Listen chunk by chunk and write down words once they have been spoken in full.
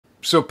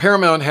So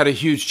Paramount had a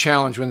huge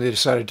challenge when they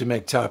decided to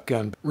make Top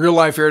Gun.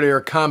 Real-life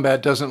air-to-air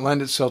combat doesn't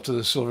lend itself to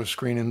the silver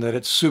screen in that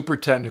it's super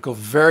technical,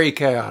 very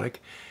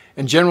chaotic,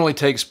 and generally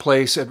takes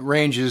place at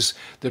ranges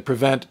that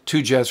prevent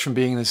two jets from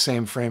being in the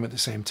same frame at the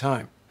same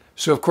time.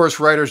 So of course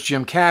writers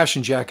Jim Cash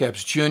and Jack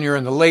Epps Jr.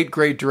 and the late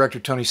great director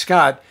Tony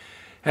Scott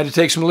had to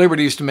take some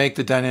liberties to make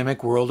the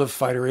dynamic world of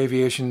fighter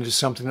aviation into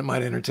something that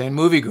might entertain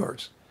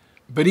moviegoers.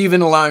 But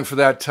even allowing for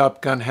that,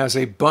 Top Gun has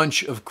a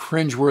bunch of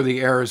cringe-worthy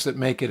errors that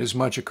make it as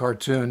much a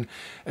cartoon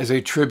as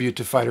a tribute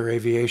to fighter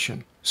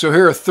aviation. So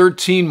here are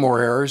 13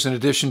 more errors in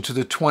addition to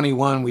the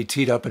 21 we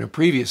teed up in a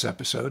previous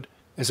episode.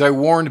 As I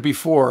warned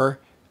before,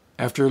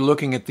 after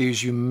looking at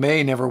these, you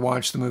may never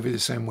watch the movie the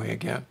same way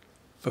again.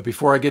 But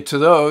before I get to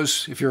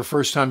those, if you're a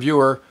first-time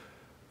viewer,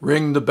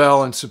 ring the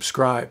bell and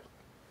subscribe.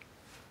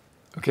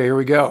 Okay, here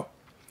we go.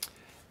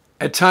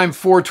 At time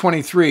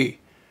 4:23,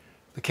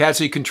 the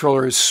CATC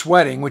controller is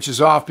sweating, which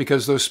is off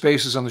because those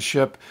spaces on the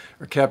ship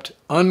are kept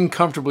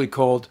uncomfortably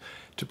cold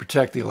to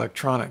protect the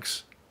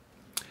electronics.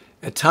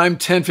 At time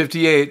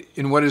 10:58,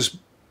 in what is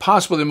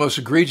possibly the most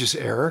egregious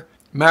error,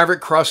 Maverick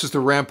crosses the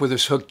ramp with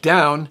his hook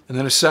down, and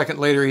then a second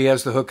later he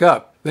has the hook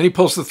up. Then he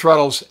pulls the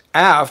throttles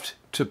aft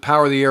to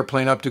power the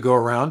airplane up to go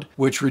around,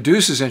 which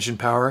reduces engine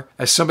power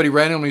as somebody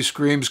randomly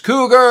screams,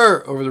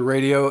 "Cougar!" over the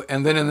radio,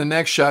 and then in the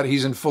next shot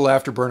he's in full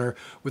afterburner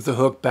with the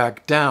hook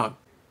back down.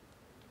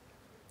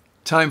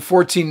 Time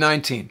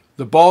 14:19.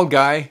 The bald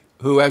guy,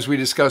 who as we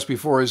discussed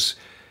before is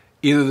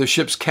either the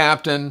ship's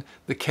captain,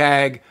 the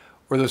CAG,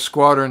 or the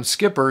squadron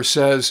skipper,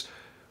 says,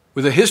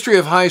 "With a history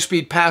of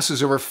high-speed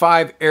passes over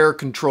 5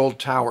 air-controlled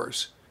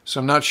towers." So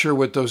I'm not sure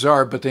what those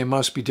are, but they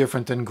must be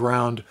different than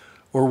ground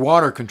or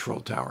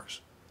water-controlled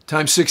towers.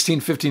 Time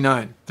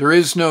 16:59. There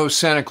is no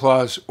Santa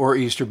Claus or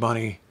Easter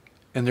Bunny,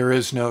 and there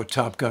is no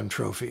Top Gun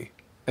trophy.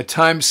 At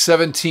time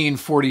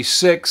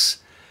 17:46,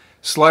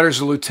 Slider's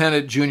a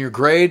lieutenant junior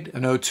grade,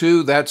 an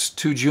 02, that's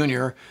 2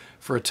 junior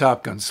for a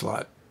Top Gun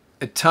slot.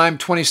 At time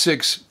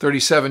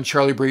 26:37,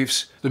 Charlie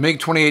briefs, the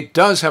MiG-28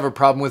 does have a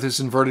problem with its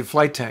inverted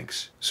flight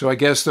tanks. So I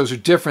guess those are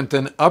different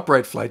than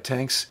upright flight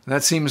tanks, and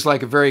that seems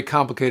like a very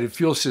complicated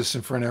fuel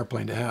system for an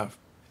airplane to have.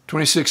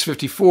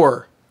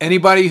 26:54,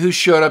 anybody who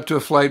showed up to a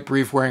flight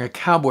brief wearing a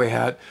cowboy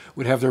hat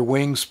would have their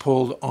wings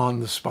pulled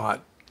on the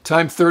spot.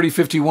 Time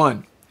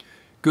 30:51,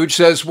 Gooch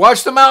says,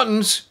 "Watch the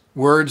mountains."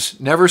 Words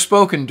never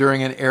spoken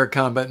during an air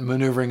combat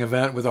maneuvering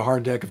event with a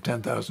hard deck of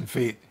 10,000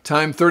 feet.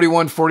 Time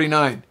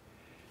 31:49.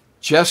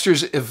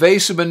 Jester's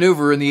evasive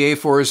maneuver in the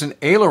A4 is an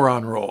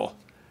aileron roll.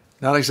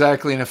 Not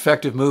exactly an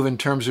effective move in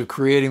terms of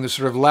creating the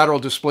sort of lateral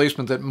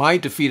displacement that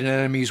might defeat an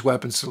enemy's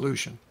weapon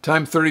solution.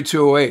 Time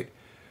 32:08.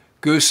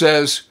 Goose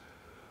says,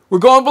 "We're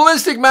going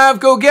ballistic,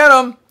 Mav, go get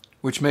 'em!"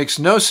 Which makes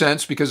no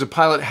sense because a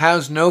pilot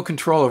has no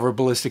control over a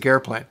ballistic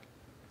airplane.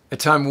 At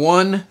time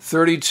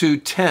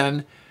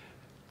 1:32:10,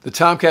 the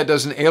Tomcat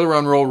does an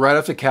aileron roll right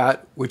off the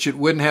cat, which it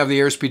wouldn't have the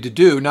airspeed to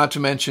do, not to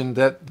mention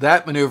that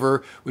that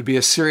maneuver would be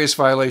a serious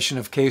violation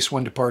of Case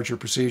 1 departure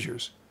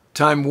procedures.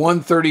 Time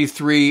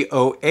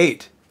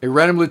 1:33:08. A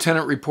random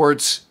lieutenant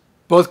reports,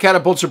 "Both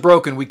catapults are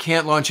broken. We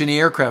can't launch any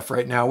aircraft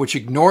right now," which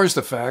ignores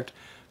the fact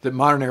that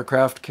modern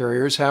aircraft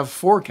carriers have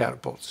 4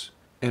 catapults.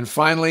 And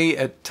finally,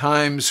 at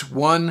times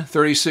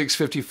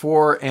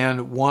 1:36:54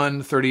 and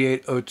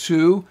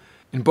 1:38:02,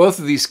 in both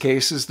of these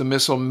cases, the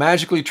missile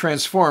magically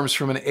transforms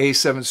from an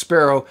A-7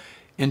 Sparrow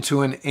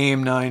into an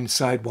AIM-9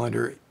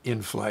 Sidewinder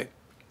in flight.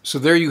 So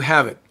there you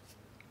have it.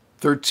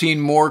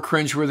 13 more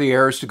cringeworthy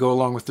errors to go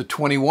along with the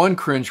 21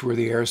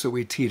 cringeworthy errors that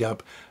we teed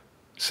up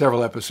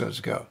several episodes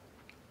ago.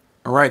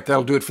 All right,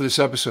 that'll do it for this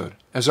episode.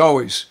 As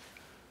always,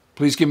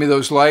 please give me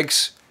those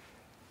likes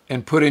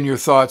and put in your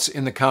thoughts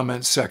in the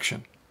comments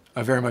section.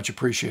 I very much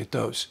appreciate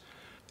those.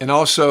 And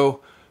also,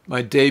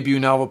 my debut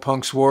novel,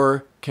 Punk's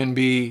War, can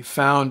be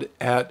found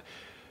at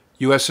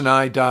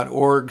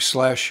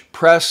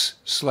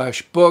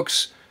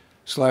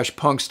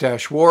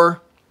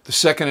usni.org/press/books/punks-war. The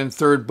second and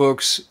third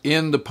books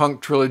in the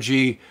Punk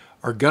trilogy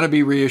are going to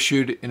be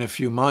reissued in a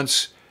few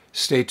months.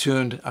 Stay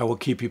tuned. I will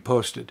keep you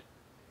posted.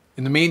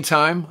 In the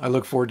meantime, I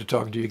look forward to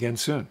talking to you again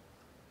soon.